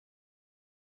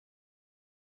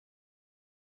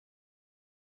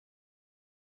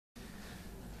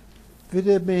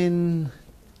Vitamin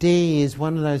D is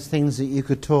one of those things that you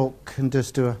could talk and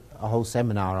just do a whole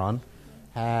seminar on.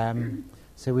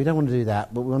 So we don't want to do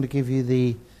that, but we want to give you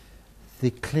the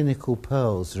clinical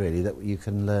pearls, really, that you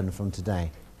can learn from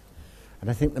today. And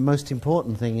I think the most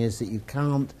important thing is that you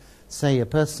can't say a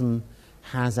person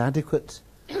has adequate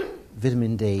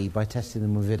vitamin D by testing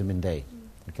them with vitamin D.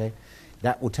 Okay?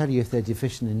 That will tell you if they're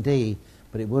deficient in D,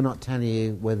 but it will not tell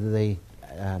you whether the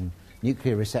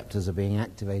nuclear receptors are being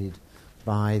activated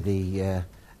by the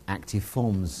active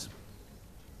forms.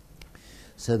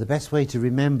 So the best way to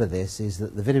remember this is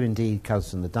that the vitamin D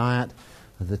comes from the diet,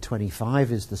 the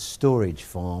 25 is the storage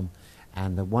form,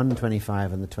 and the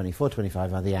 125 and the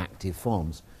 2425 are the active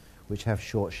forms, which have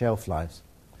short shelf lives.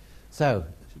 So,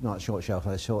 not short shelf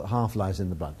lives, short half-lives in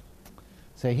the blood.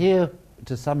 So here,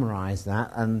 to summarise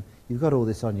that, and you've got all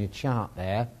this on your chart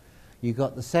there, you've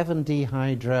got the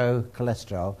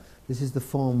 7-dehydrocholesterol. This is the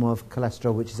form of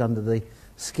cholesterol which is under the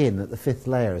skin, at the fifth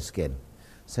layer of skin.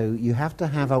 So you have to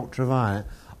have ultraviolet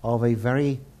of a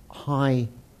very high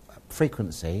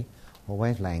frequency or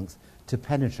wavelength to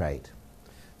penetrate.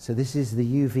 So this is the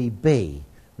UVB,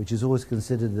 which is always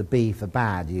considered the B for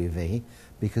bad UV,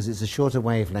 because it's a shorter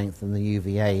wavelength than the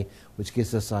UVA, which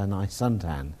gives us a nice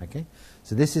suntan. Okay?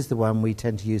 So this is the one we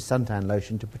tend to use suntan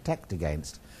lotion to protect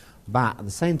against. But at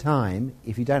the same time,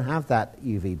 if you don't have that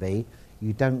UVB,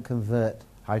 you don't convert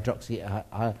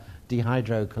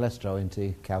dehydrocholesterol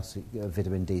into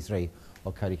vitamin D3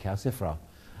 or cholecalciferol.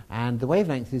 And the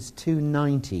wavelength is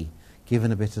 290,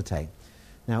 given a bit of take.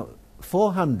 Now,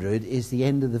 400 is the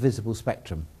end of the visible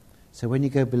spectrum. So when you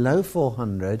go below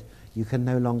 400, you can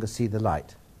no longer see the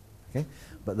light. Okay?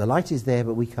 But the light is there,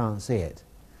 but we can't see it.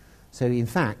 So in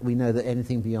fact, we know that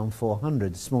anything beyond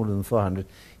 400, smaller than 400,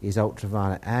 is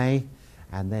ultraviolet A,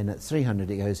 and then at 300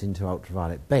 it goes into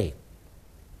ultraviolet B.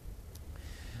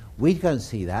 We don't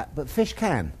see that, but fish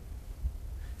can.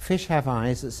 Fish have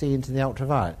eyes that see into the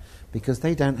ultraviolet because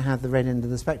they don't have the red end of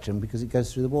the spectrum because it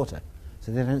goes through the water.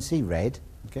 So they don't see red.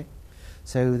 Okay?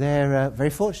 So they're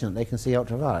very fortunate they can see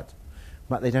ultraviolet,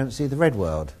 but they don't see the red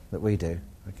world that we do.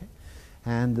 Okay?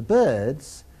 And the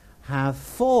birds have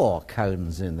 4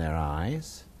 cones in their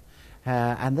eyes,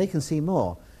 and they can see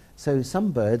more. So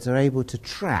some birds are able to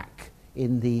track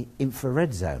in the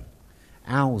infrared zone.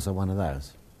 Owls are one of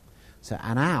those. So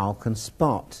an owl can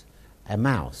spot a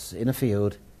mouse in a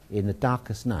field in the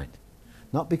darkest night.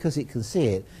 Not because it can see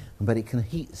it, but it can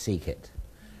heat seek it.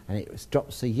 And it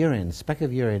drops a speck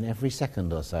of urine every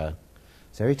second or so.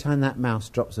 So every time that mouse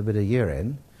drops a bit of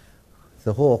urine,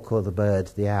 the hawk or the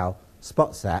bird, the owl,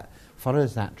 spots that,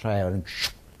 follows that trail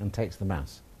and takes the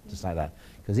mouse, just like that.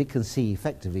 Because it can see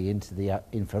effectively into the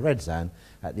infrared zone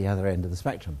at the other end of the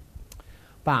spectrum.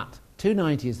 But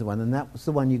 290 is the one, and that's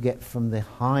the one you get from the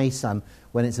high sun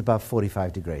when it's above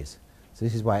 45 degrees. So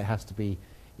this is why it has to be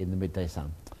in the midday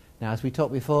sun. Now, as we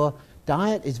talked before,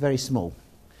 diet is very small.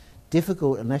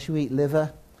 Difficult unless you eat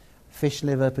liver, fish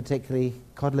liver particularly,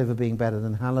 cod liver being better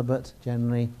than halibut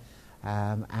generally,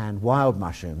 and wild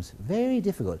mushrooms. Very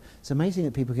difficult. It's amazing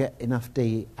that people get enough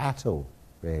D at all,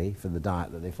 really, from the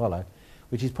diet that they follow,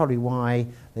 which is probably why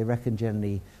they reckon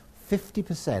generally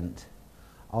 50%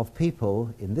 of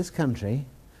people in this country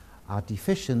are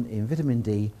deficient in vitamin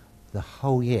D the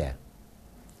whole year.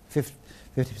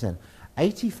 50%.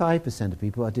 85% of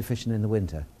people are deficient in the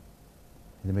winter,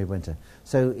 in the midwinter.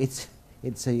 So it's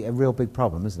a real big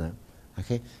problem, isn't it?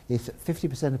 Okay, if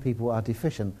 50% of people are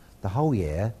deficient the whole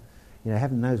year, you know,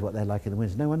 heaven knows what they're like in the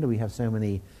winter. No wonder we have so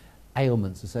many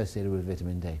ailments associated with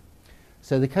vitamin D.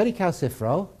 So the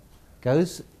cholecalciferol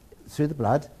goes through the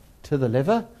blood to the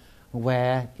liver,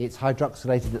 where it's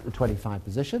hydroxylated at the 25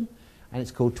 position, and it's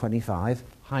called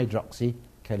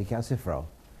 25-hydroxycholecalciferol.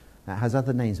 That has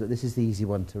other names, but this is the easy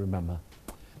one to remember.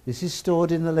 This is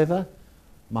stored in the liver,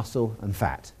 muscle, and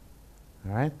fat.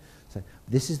 All right? So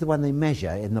this is the one they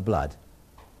measure in the blood.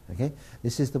 Okay?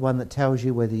 This is the one that tells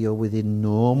you whether you're within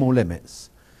normal limits.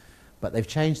 But they've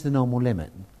changed the normal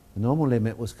limit. The normal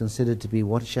limit was considered to be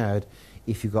what showed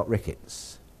if you got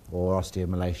rickets or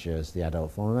osteomalacia as the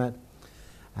adult form of it.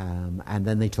 And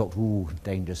then they talked,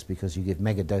 dangerous because you give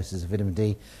mega doses of vitamin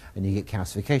D and you get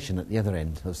calcification at the other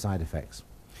end of side effects.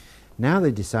 Now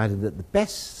they decided that the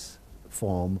best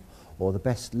form or the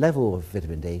best level of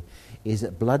vitamin D is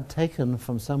blood taken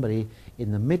from somebody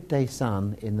in the midday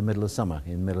sun in the middle of summer,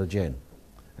 in the middle of June.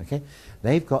 Okay?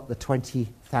 They've got the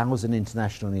 20,000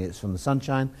 international units from the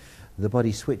sunshine. The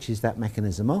body switches that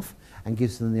mechanism off and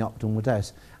gives them the optimal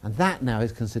dose. And that now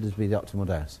is considered to be the optimal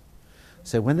dose.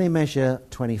 So when they measure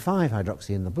 25-hydroxy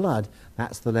in the blood,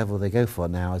 that's the level they go for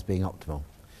now as being optimal,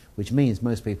 which means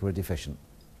most people are deficient.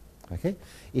 Okay?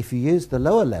 If you use the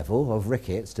lower level of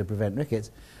rickets to prevent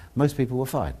rickets, most people were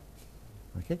fine.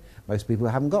 Okay? Most people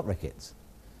haven't got rickets,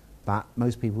 but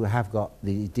most people have got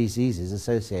the diseases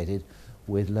associated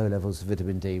with low levels of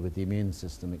vitamin D with the immune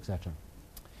system, etc.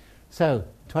 So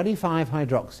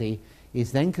 25-hydroxy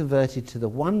is then converted to the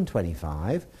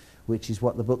 125, which is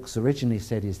what the books originally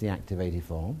said is the activated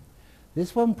form.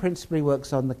 This one principally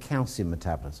works on the calcium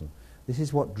metabolism. This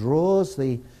is what draws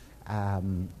the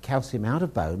calcium out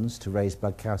of bones to raise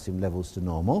blood calcium levels to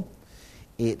normal.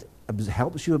 It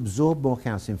helps you absorb more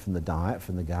calcium from the diet,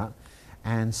 from the gut,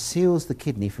 and seals the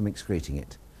kidney from excreting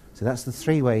it. So that's the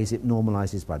three ways it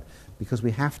normalizes blood, because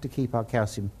we have to keep our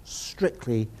calcium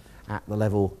strictly at the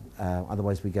level,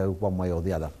 otherwise we go one way or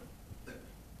the other.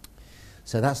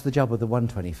 So that's the job of the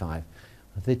 125.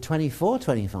 The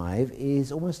 24-25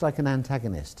 is almost like an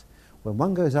antagonist. When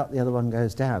one goes up, the other one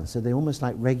goes down. So they're almost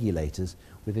like regulators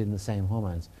within the same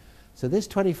hormones. So this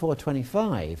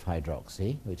 24-25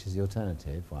 hydroxy, which is the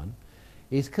alternative one,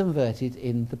 is converted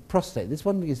in the prostate. This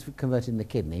one is converted in the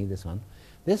kidney, this one.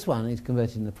 This one is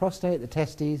converted in the prostate, the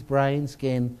testes, brain,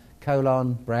 skin,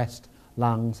 colon, breast,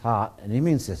 lungs, heart, and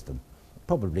immune system.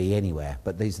 Probably anywhere,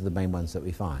 but these are the main ones that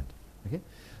we find. Okay?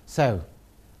 So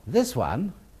this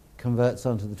one converts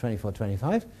onto the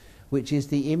 24-25, which is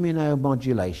the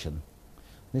immunomodulation.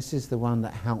 This is the one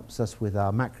that helps us with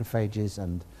our macrophages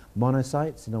and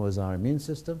monocytes, in other words, our immune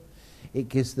system. It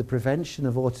gives the prevention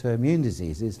of autoimmune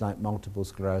diseases like multiple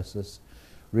sclerosis,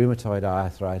 rheumatoid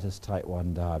arthritis, type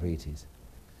 1 diabetes.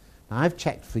 Now, I've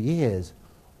checked for years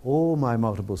all my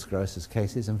multiple sclerosis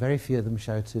cases, and very few of them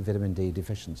show to vitamin D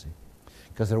deficiency,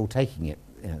 because they're all taking it.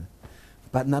 You know.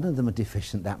 But none of them are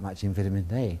deficient that much in vitamin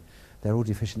D. They're all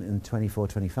deficient in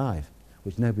 24-25,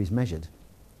 which nobody's measured.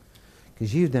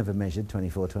 Because you've never measured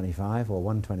 24-25 or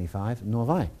 125, nor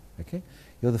have I. Okay?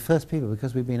 You're the first people,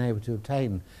 because we've been able to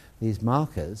obtain these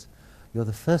markers, you're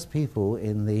the first people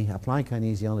in the applied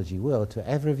kinesiology world to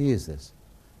ever have used this.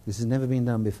 This has never been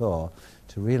done before,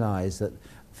 to realize that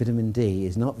vitamin D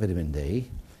is not vitamin D,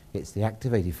 it's the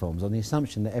activated forms, on the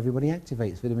assumption that everybody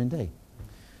activates vitamin D.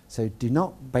 So do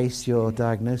not base your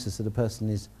diagnosis that a person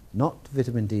is not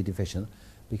vitamin D deficient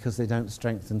because they don't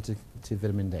strengthen to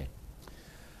vitamin D.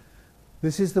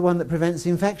 This is the one that prevents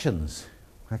infections.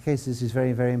 Okay, so this is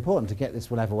very, very important to get this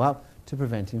level up to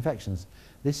prevent infections.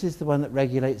 This is the one that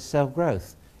regulates cell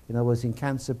growth, in other words, in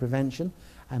cancer prevention,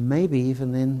 and maybe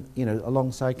even in,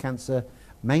 alongside cancer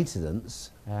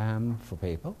maintenance for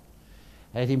people.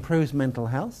 It improves mental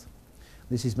health.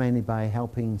 This is mainly by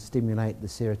helping stimulate the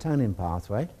serotonin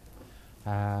pathway,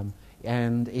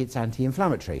 and it's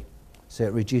anti-inflammatory, so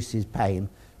it reduces pain,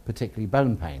 particularly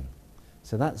bone pain.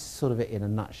 So that's sort of it in a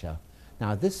nutshell.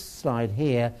 Now this slide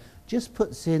here just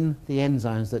puts in the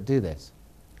enzymes that do this.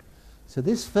 So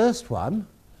this first one,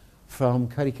 from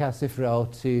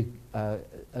cholecalciferol to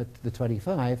the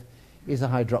 25, is a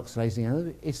hydroxylase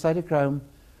enzyme. It's cytochrome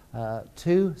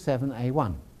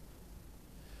 2,7A1.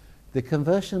 The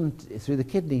conversion through the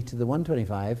kidney to the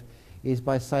 125 is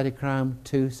by cytochrome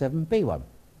 2,7B1.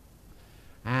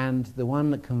 And the one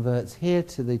that converts here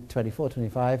to the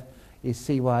 24-25 is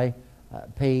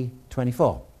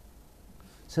CYP24.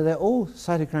 So they're all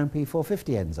cytochrome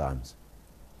P450 enzymes.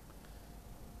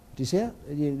 Do you see that?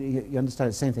 You understand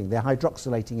the same thing. They're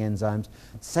hydroxylating enzymes.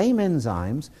 Same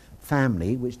enzymes,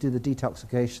 family, which do the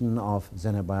detoxification of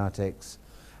xenobiotics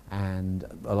and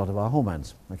a lot of our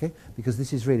hormones. Okay? Because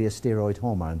this is really a steroid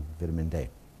hormone, vitamin D.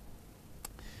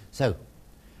 So,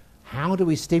 how do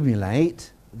we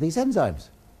stimulate these enzymes?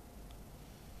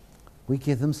 We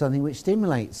give them something which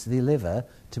stimulates the liver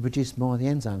to produce more of the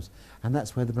enzymes, and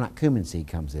that's where the black cumin seed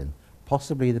comes in,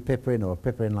 possibly the piperin or a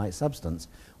piperin-like substance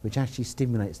which actually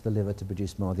stimulates the liver to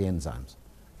produce more of the enzymes.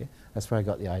 Okay? That's where I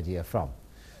got the idea from.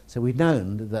 So we've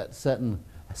known that certain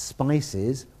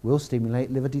spices will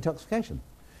stimulate liver detoxification.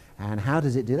 And how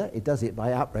does it do that? It does it by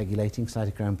upregulating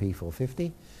cytochrome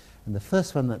P450, and the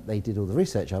first one that they did all the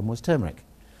research on was turmeric,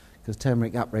 because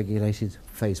turmeric upregulated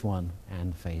phase 1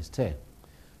 and phase 2.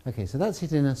 Okay, so that's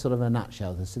it in a sort of a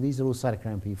nutshell. So these are all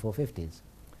cytochrome P450s.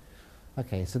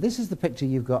 Okay, so this is the picture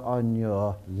you've got on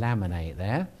your laminate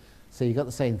there. So you've got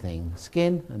the same thing,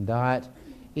 skin and diet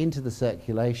into the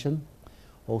circulation,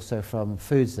 also from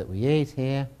foods that we eat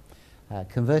here,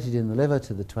 converted in the liver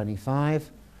to the 25,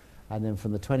 and then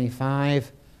from the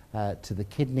 25 to the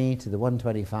kidney to the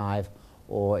 125,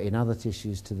 or in other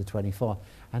tissues to the 24.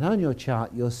 And on your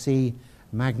chart you'll see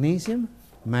magnesium,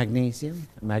 magnesium,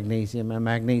 magnesium, and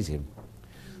magnesium.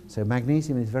 So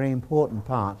magnesium is a very important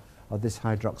part of this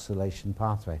hydroxylation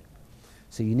pathway.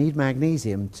 So you need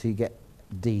magnesium to get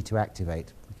D to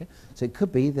activate. Okay? So it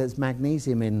could be there's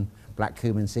magnesium in black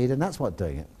cumin seed, and that's what's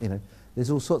doing it. You know, there's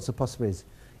all sorts of possibilities.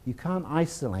 You can't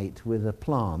isolate with a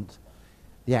plant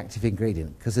the active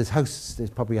ingredient, because there's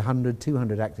probably 100,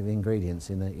 200 active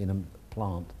ingredients in a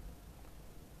plant.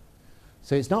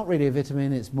 So it's not really a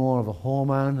vitamin, it's more of a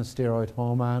hormone, a steroid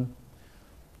hormone.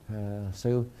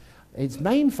 So its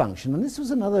main function, and this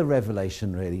was another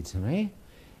revelation really to me,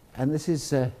 and this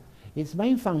is, its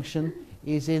main function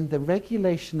is in the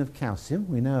regulation of calcium,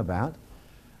 we know about,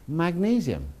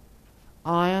 magnesium,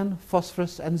 iron,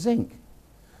 phosphorus and zinc.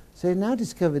 So they now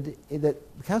discovered that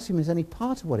calcium is only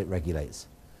part of what it regulates.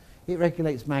 It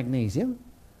regulates magnesium,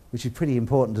 which is pretty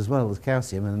important as well as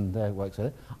calcium and works with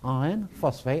it, iron,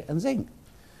 phosphate and zinc.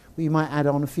 Well, you might add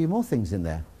on a few more things in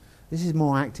there. This is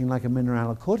more acting like a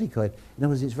mineralocorticoid. In other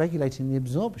words, it's regulating the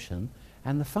absorption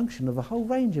and the function of a whole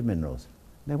range of minerals.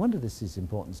 No wonder this is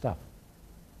important stuff.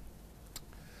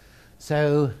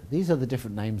 So these are the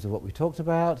different names of what we talked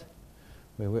about.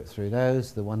 We'll whip through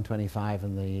those, the 125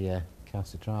 and the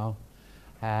calcitriol.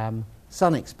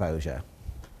 Sun exposure.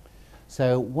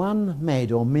 So 1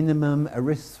 med or minimum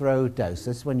erythro dose,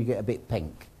 this is when you get a bit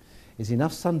pink, is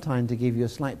enough suntan to give you a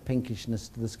slight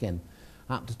pinkishness to the skin.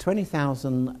 Up to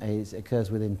 20,000 occurs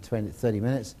within 30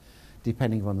 minutes,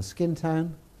 depending on the skin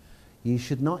tone. You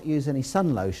should not use any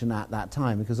sun lotion at that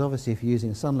time, because obviously if you're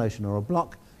using sun lotion or a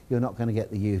block, you're not going to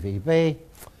get the UVB.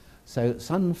 So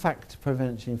sun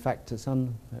prevention factor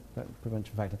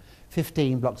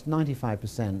 15 blocks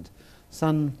 95%,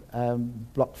 sun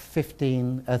block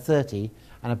 30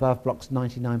 and above blocks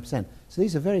 99%. So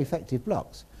these are very effective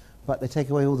blocks, but they take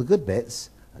away all the good bits,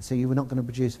 so you were not going to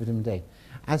produce vitamin D.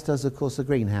 As does, of course, a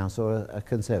greenhouse or a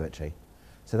conservatory.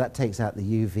 So that takes out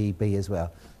the UVB as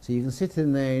well. So you can sit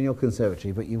in there in your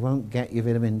conservatory, but you won't get your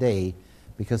vitamin D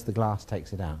because the glass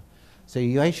takes it out. So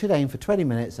you should aim for 20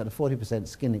 minutes at a 40%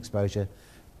 skin exposure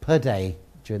per day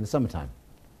during the summertime.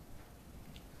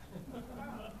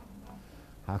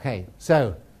 Okay,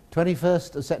 so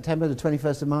 21st of September to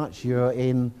 21st of March, you're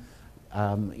in,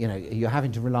 you're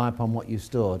having to rely upon what you've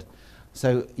stored.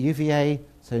 So UVA,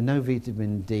 so no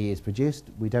vitamin D is produced.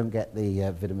 We don't get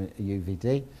the vitamin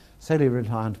UVD, solely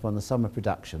reliant upon the summer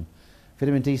production.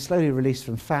 Vitamin D slowly released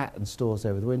from fat and stores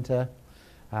over the winter.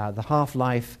 The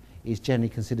half-life is generally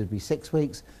considered to be 6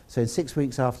 weeks. So in 6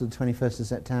 weeks after the 21st of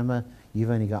September, you've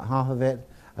only got half of it.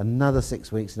 Another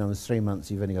 6 weeks, in almost 3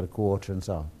 months, you've only got a quarter and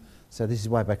so on. So this is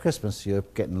why by Christmas you're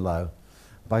getting low.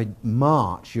 By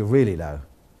March you're really low.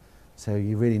 So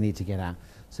you really need to get out.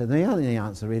 So the only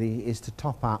answer really is to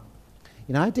top up,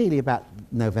 ideally about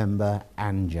November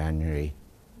and January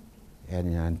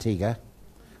in Antigua.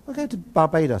 We'll go to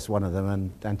Barbados, one of them,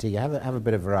 and Antigua, have a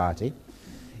bit of variety.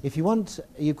 If you want,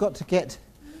 you've got to get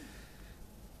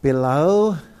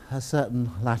below a certain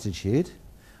latitude,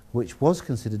 which was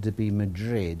considered to be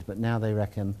Madrid, but now they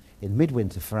reckon in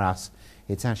midwinter for us,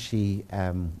 it's actually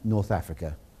North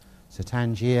Africa. So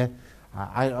Tangier,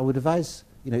 I would advise,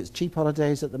 it's cheap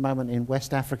holidays at the moment in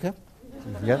West Africa.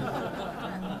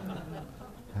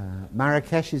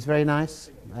 Marrakesh is very nice,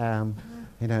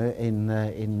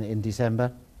 in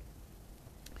December.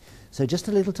 So just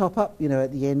a little top up,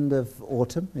 at the end of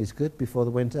autumn is good, before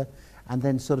the winter, and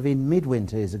then sort of in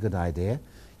midwinter is a good idea.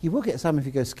 You will get some if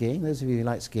you go skiing, those of you who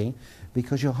like skiing,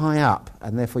 because you're high up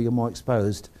and therefore you're more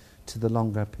exposed to the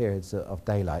longer periods of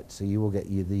daylight, so you will get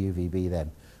the UVB then.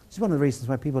 This is one of the reasons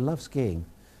why people love skiing,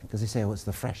 because they say, oh, it's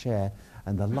the fresh air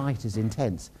and the light is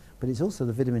intense, but it's also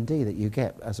the vitamin D that you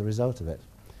get as a result of it.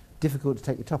 Difficult to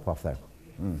take your top off though.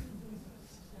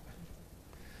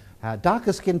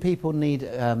 Darker skinned people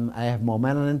have more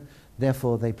melanin,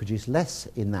 therefore they produce less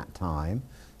in that time.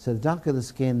 So the darker the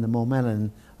skin, the more melanin,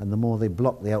 and the more they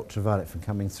block the ultraviolet from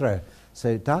coming through.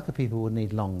 So darker people will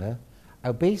need longer.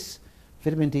 Obese,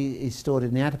 vitamin D is stored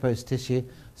in the adipose tissue,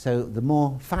 so the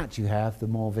more fat you have, the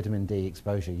more vitamin D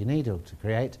exposure you need to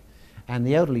create. And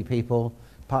the elderly people,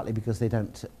 partly because they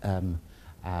don't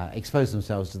expose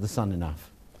themselves to the sun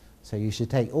enough. So you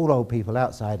should take all old people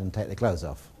outside and take their clothes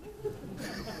off.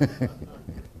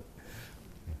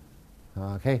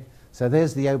 Okay, so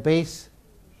there's the obese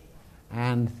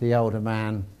and the older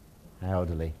man,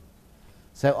 elderly.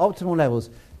 So optimal levels.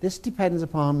 This depends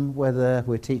upon whether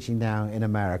we're teaching now in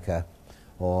America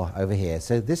or over here.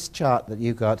 So this chart that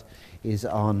you got is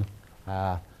on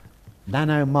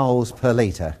nanomoles per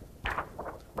litre.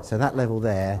 So that level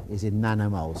there is in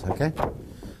nanomoles, okay?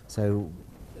 So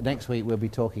next week we'll be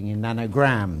talking in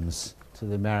nanograms to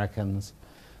the Americans.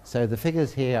 So the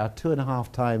figures here are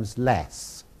 2.5 times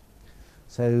less.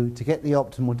 So to get the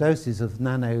optimal doses of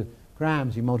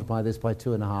nanograms, you multiply this by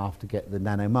 2.5 to get the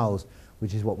nanomoles,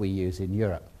 which is what we use in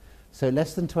Europe. So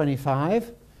less than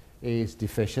 25 is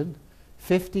deficient.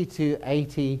 50 to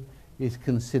 80 is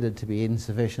considered to be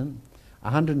insufficient.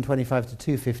 125 to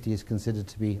 250 is considered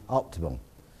to be optimal.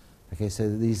 Okay, so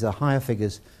these are higher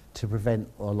figures to prevent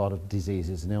a lot of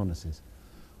diseases and illnesses.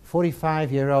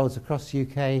 45-year-olds across the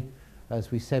UK,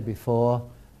 as we said before,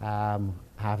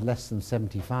 have less than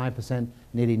 75%.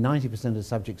 Nearly 90% of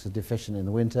subjects are deficient in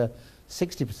the winter.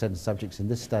 60% of subjects in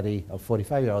this study of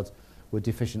 45-year-olds were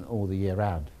deficient all the year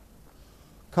round.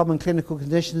 Common clinical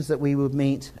conditions that we would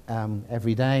meet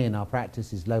every day in our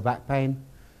practice is low back pain,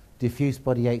 diffuse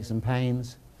body aches and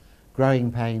pains,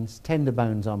 growing pains, tender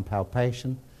bones on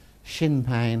palpation, shin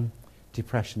pain,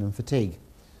 depression and fatigue.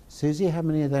 Susie, how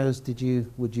many of those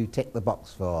would you tick the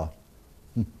box for?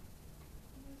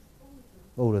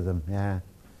 All of them, yeah.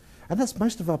 And that's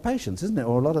most of our patients, isn't it?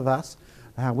 Or a lot of us,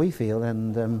 how we feel.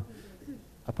 And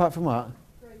apart from what?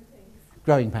 Growing pains.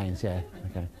 Growing pains, yeah.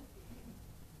 Okay.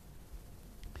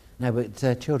 No,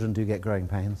 but children do get growing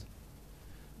pains.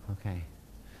 Okay.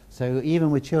 So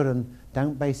even with children,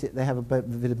 don't base it, they have a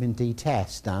vitamin D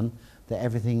test done, that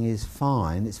everything is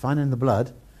fine. It's fine in the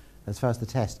blood as far as the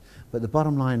test. But the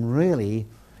bottom line really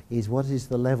is what is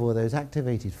the level of those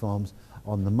activated forms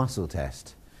on the muscle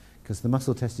test. Because the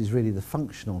muscle test is really the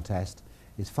functional test.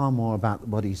 It's far more about the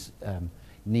body's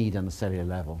need on a cellular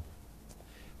level.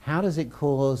 How does it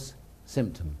cause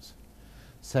symptoms?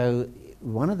 So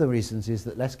one of the reasons is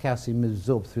that less calcium is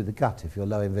absorbed through the gut if you're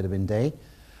low in vitamin D.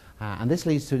 And this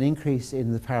leads to an increase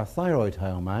in the parathyroid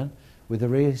hormone with a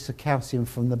release of calcium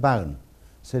from the bone.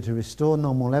 So to restore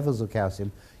normal levels of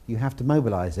calcium, you have to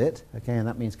mobilize it, okay, and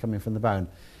that means coming from the bone.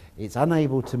 It's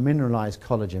unable to mineralize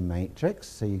collagen matrix,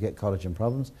 so you get collagen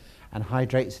problems, and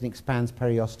hydrates and expands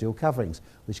periosteal coverings,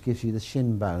 which gives you the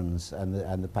shin bones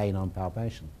and the pain on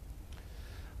palpation.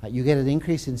 You get an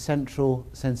increase in central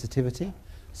sensitivity,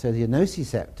 so the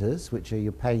nociceptors, which are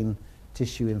your pain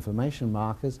tissue inflammation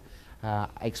markers,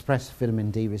 express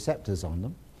vitamin D receptors on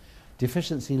them.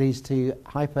 Deficiency leads to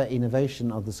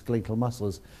hyperinnervation of the skeletal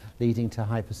muscles, leading to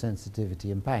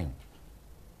hypersensitivity and pain.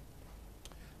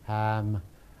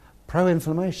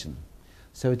 Pro-inflammation.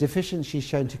 So a deficiency is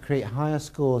shown to create higher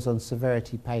scores on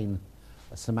severity pain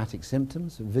somatic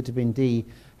symptoms. Vitamin D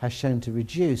has shown to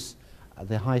reduce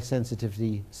the high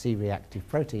sensitivity C-reactive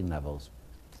protein levels.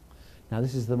 Now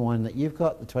this is the one that you've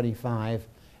got, the 25.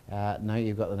 No,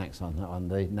 you've got the next one on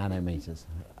the nanometers,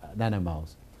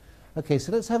 nanomoles. Okay,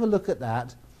 so let's have a look at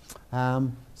that.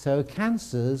 So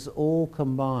cancers all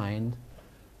combined,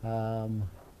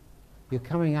 you're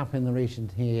coming up in the region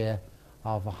here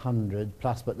of 100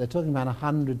 plus, but they're talking about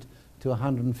 100 to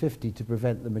 150 to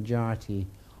prevent the majority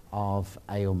of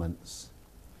ailments.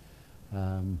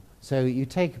 So you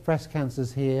take breast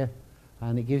cancers here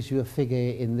and it gives you a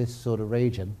figure in this sort of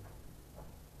region.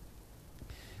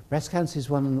 Breast cancer is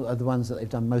one of the ones that they've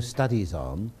done most studies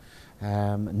on.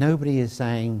 Nobody is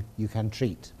saying you can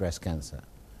treat breast cancer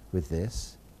with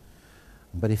this,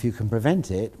 but if you can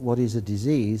prevent it, what is a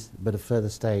disease but a further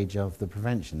stage of the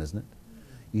prevention, isn't it?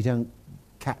 You don't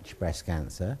catch breast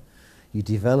cancer, you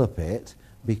develop it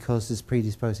because there's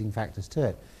predisposing factors to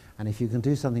it. And if you can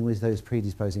do something with those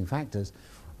predisposing factors,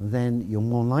 then you're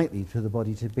more likely for the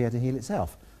body to be able to heal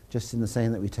itself. Just in the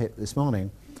saying that we took this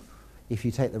morning, if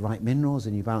you take the right minerals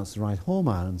and you balance the right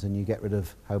hormones and you get rid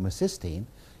of homocysteine,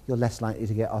 you're less likely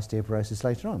to get osteoporosis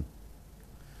later on.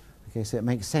 Okay, so it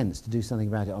makes sense to do something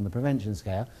about it on the prevention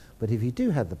scale, but if you do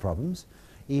have the problems,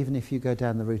 even if you go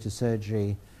down the route of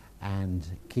surgery and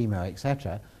chemo,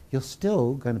 etc., you're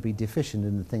still going to be deficient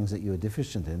in the things that you are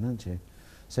deficient in, aren't you?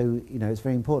 So, you know, it's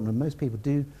very important, and most people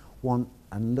do want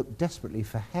and look desperately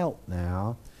for help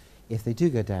now, if they do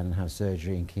go down and have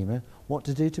surgery and chemo, what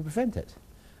to do to prevent it.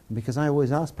 And because I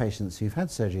always ask patients who've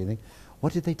had surgery, they think,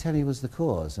 what did they tell you was the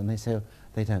cause? And they say, oh,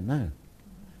 they don't know.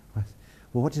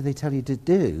 Well, what did they tell you to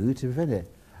do to prevent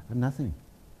it? Nothing.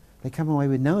 They come away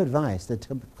with no advice. They're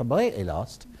completely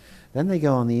lost. Then they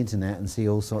go on the internet and see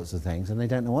all sorts of things, and they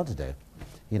don't know what to do.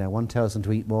 You know, one tells them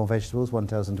to eat more vegetables, one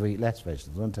tells them to eat less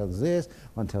vegetables, one tells them this,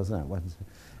 one tells them that. One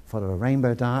follow a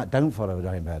rainbow diet, don't follow a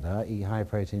rainbow diet, eat high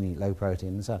protein, eat low protein,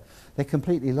 and so on. They're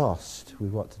completely lost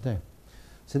with what to do.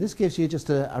 So this gives you just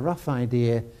a rough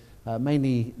idea.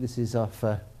 Mainly this is off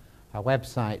our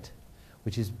website,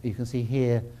 which is, you can see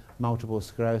here, multiple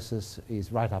sclerosis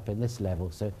is right up in this level,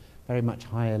 so very much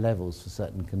higher levels for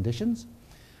certain conditions.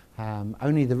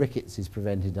 Only the rickets is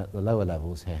prevented at the lower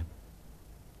levels here.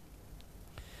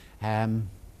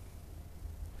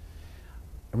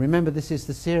 Remember, this is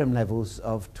the serum levels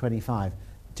of 25.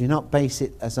 Do not base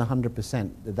it as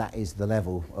 100% that that is the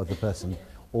level of the person,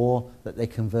 or that they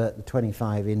convert the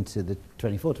 25 into the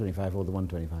 24-25 or the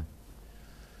 125.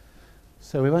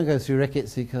 So we won't go through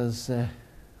rickets because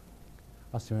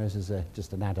osteomorosis is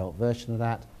just an adult version of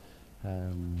that.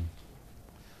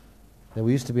 There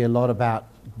used to be a lot about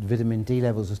vitamin D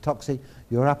levels as toxic.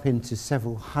 You're up into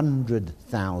several hundred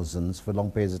thousands for long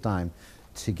periods of time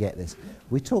to get this.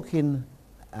 We're talking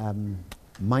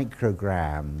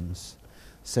micrograms.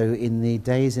 So in the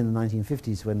days in the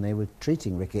 1950s when they were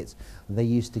treating rickets, they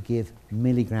used to give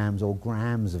milligrams or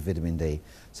grams of vitamin D.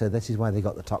 So this is why they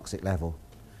got the toxic level.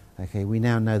 Okay, we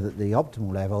now know that the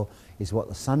optimal level is what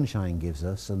the sunshine gives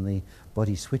us, and the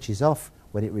body switches off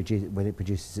when it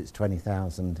produces its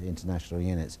 20,000 international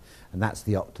units, and that's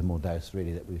the optimal dose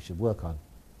really that we should work on.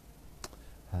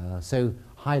 So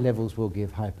high levels will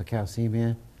give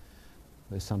hypercalcemia,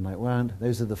 where sunlight won't.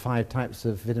 Those are the 5 types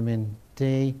of vitamin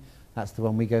D. That's the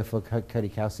one we go for,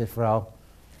 cholecalciferol.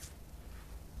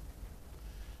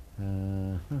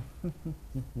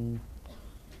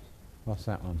 What's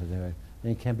that one to do with?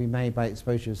 It can be made by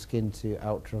exposure of skin to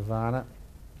ultraviolet.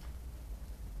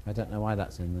 I don't know why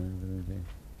that's in there.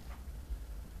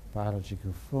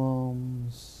 Biological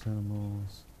forms,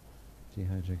 animals,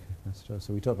 dehydrocholesterol.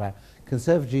 So we talked about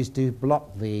conservatories do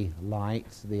block the light,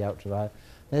 the ultraviolet.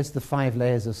 There's the 5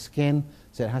 layers of skin,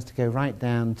 so it has to go right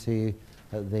down to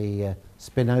the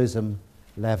spinosum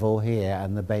level here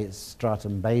and the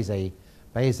stratum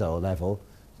basal level.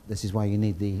 This is why you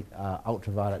need the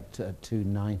ultraviolet to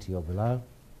 290 or below.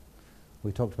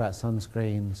 We talked about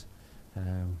sunscreens.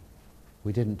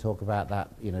 We didn't talk about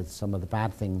that, some of the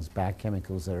bad things, bad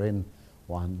chemicals that are in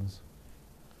ones.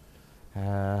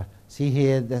 See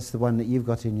here, that's the one that you've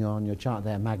got on your chart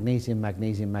there, magnesium,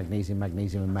 magnesium, magnesium,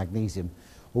 magnesium, and magnesium.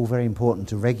 All very important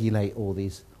to regulate all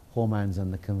these hormones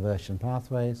and the conversion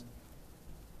pathways.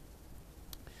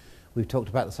 We've talked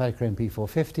about the cytochrome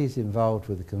P450s involved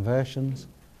with the conversions.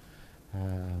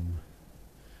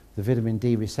 The vitamin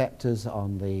D receptors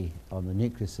on the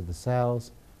nucleus of the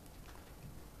cells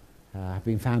have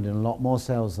been found in a lot more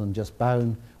cells than just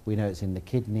bone. We know it's in the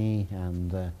kidney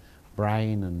and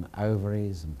brain and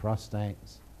ovaries and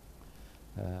prostates.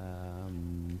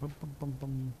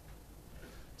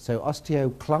 So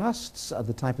osteoclasts are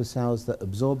the type of cells that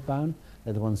absorb bone.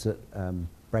 They're the ones that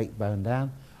break bone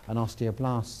down. And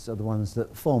osteoblasts are the ones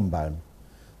that form bone.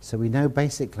 So we know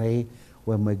basically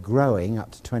when we're growing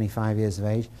up to 25 years of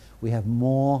age, we have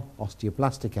more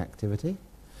osteoblastic activity.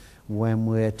 When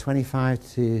we're 25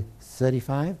 to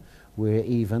 35, we're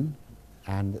even,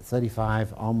 and at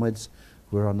 35 onwards,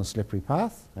 we're on a slippery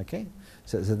path, okay?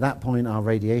 So it's at that point our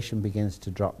radiation begins to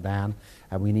drop down,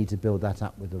 and we need to build that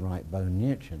up with the right bone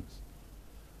nutrients.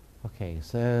 Okay,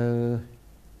 so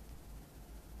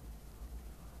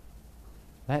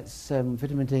that's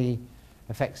vitamin D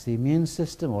affects the immune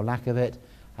system, or lack of it,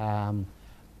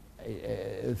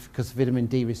 because vitamin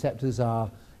D receptors are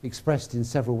expressed in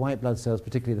several white blood cells,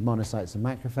 particularly the monocytes and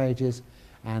macrophages,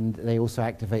 and they also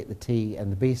activate the T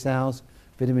and the B cells.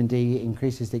 Vitamin D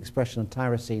increases the expression of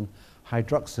tyrosine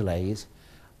hydroxylase,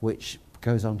 which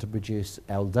goes on to produce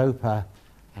L-DOPA,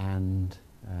 and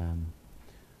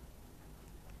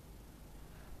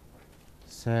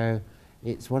so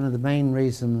it's one of the main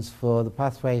reasons for the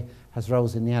pathway has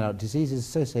roles in the adult. Diseases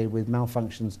associated with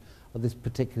malfunctions of this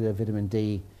particular vitamin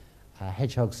D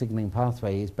hedgehog signaling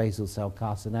pathway is basal cell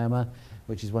carcinoma,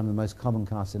 which is one of the most common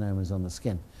carcinomas on the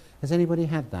skin. Has anybody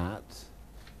had that?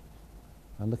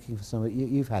 I'm looking for somebody.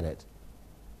 You've had it.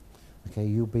 Okay,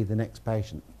 you'll be the next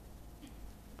patient.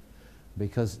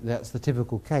 Because that's the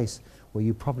typical case where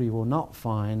you probably will not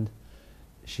find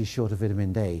she's short of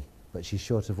vitamin D, but she's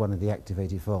short of one of the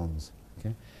activated forms.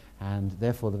 Okay? And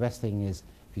therefore the best thing is,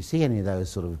 if you see any of those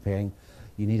sort of appearing,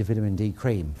 you need a vitamin D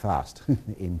cream fast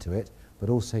into it. But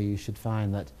also you should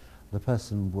find that the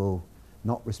person will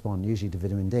not respond usually to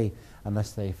vitamin D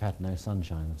unless they've had no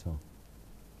sunshine at all.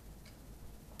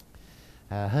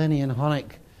 Herney and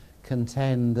Honeck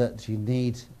contend that you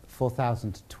need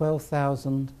 4,000 to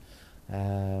 12,000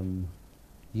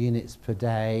 units per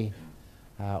day,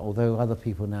 although other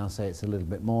people now say it's a little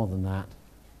bit more than that.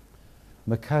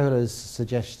 McCullough's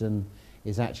suggestion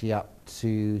is actually up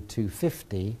to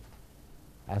 250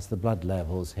 as the blood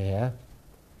levels here.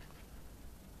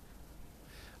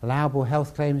 Allowable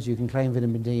health claims: you can claim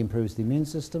vitamin D improves the immune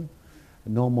system, a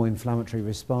normal inflammatory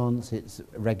response, it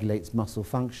regulates muscle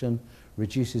function,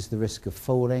 reduces the risk of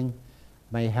falling,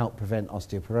 may help prevent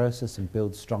osteoporosis and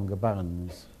build stronger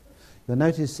bones. You'll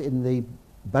notice in the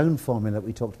bone formula that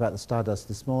we talked about, the Stardust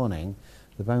this morning,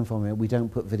 the bone formula, we don't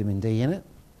put vitamin D in it.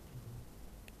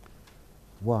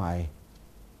 Why?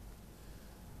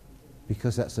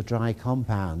 Because that's a dry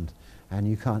compound, and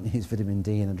you can't use vitamin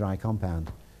D in a dry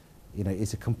compound. You know,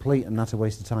 it's a complete and utter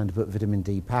waste of time to put vitamin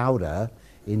D powder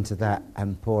into that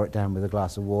and pour it down with a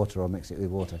glass of water or mix it with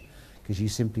water, because you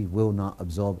simply will not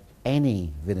absorb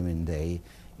any vitamin D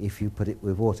if you put it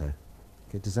with water.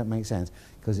 Okay, does that make sense?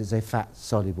 Because it's a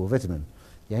fat-soluble vitamin.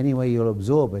 The only way you'll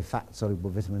absorb a fat-soluble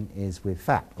vitamin is with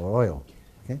fat or oil.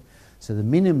 Okay? So the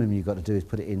minimum you've got to do is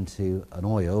put it into an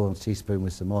oil, a teaspoon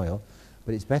with some oil,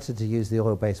 but it's better to use the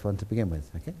oil-based one to begin with.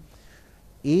 Okay?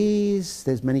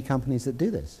 There's many companies that do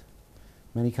this.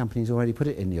 Many companies already put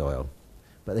it in the oil,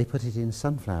 but they put it in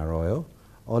sunflower oil,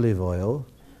 olive oil,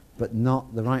 but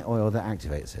not the right oil that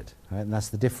activates it. Right? And that's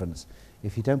the difference.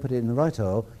 If you don't put it in the right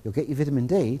oil, you'll get your vitamin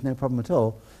D, no problem at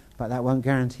all, but that won't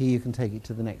guarantee you can take it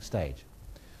to the next stage.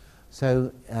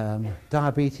 So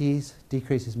diabetes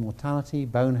decreases mortality,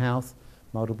 bone health,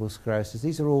 multiple sclerosis.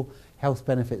 These are all health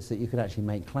benefits that you could actually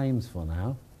make claims for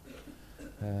now.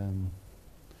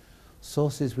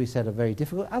 Sources, we said, are very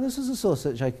difficult. This was a source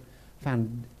which I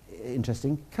found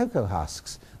interesting, cocoa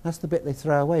husks. That's the bit they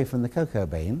throw away from the cocoa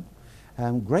bean.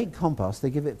 Great compost, they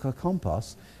give it a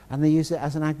compost, and they use it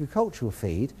as an agricultural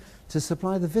feed to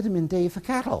supply the vitamin D for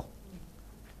cattle.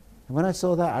 And when I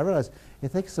saw that, I realised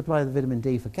if they can supply the vitamin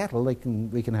D for cattle, we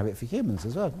can have it for humans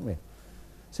as well, can't we?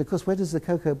 So, of course, where does the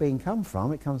cocoa bean come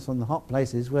from? It comes from the hot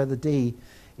places where the D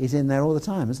is in there all the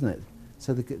time, isn't it?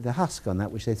 So the husk on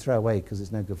that, which they throw away because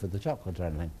it's no good for the chocolate or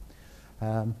anything.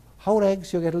 Whole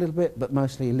eggs, you'll get a little bit, but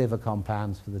mostly liver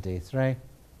compounds for the D3.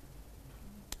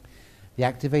 The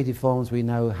activated forms, we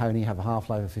know, only have a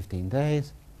half-life of 15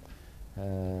 days.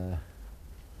 That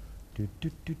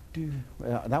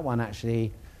one,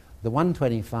 actually, the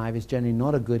 125 is generally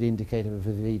not a good indicator of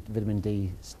vitamin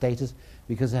D status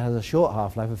because it has a short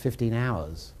half-life of 15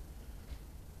 hours.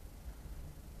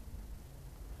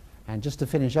 And just to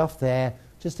finish off there,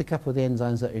 just a couple of the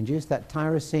enzymes that are induced, that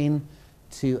tyrosine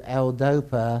to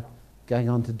L-DOPA going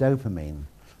on to dopamine.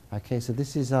 Okay, so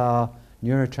this is our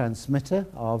neurotransmitter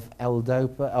of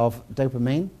L-DOPA, of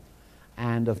dopamine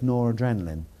and of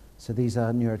noradrenaline. So these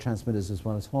are neurotransmitters as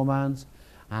well as hormones.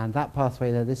 And that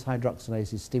pathway there, this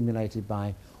hydroxylase, is stimulated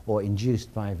by or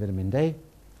induced by vitamin D.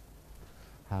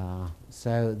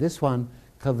 So this one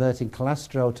converting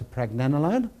cholesterol to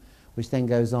pregnenolone, which then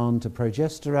goes on to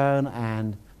progesterone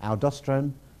and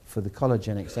aldosterone for the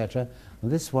collagen, etc. And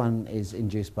this one is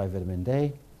induced by vitamin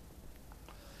D.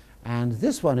 And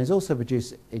this one is also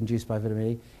induced by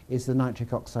vitamin D, is the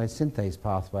nitric oxide synthase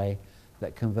pathway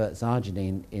that converts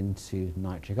arginine into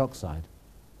nitric oxide.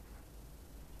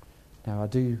 Now I'll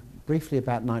do briefly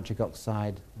about nitric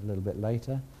oxide a little bit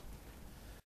later.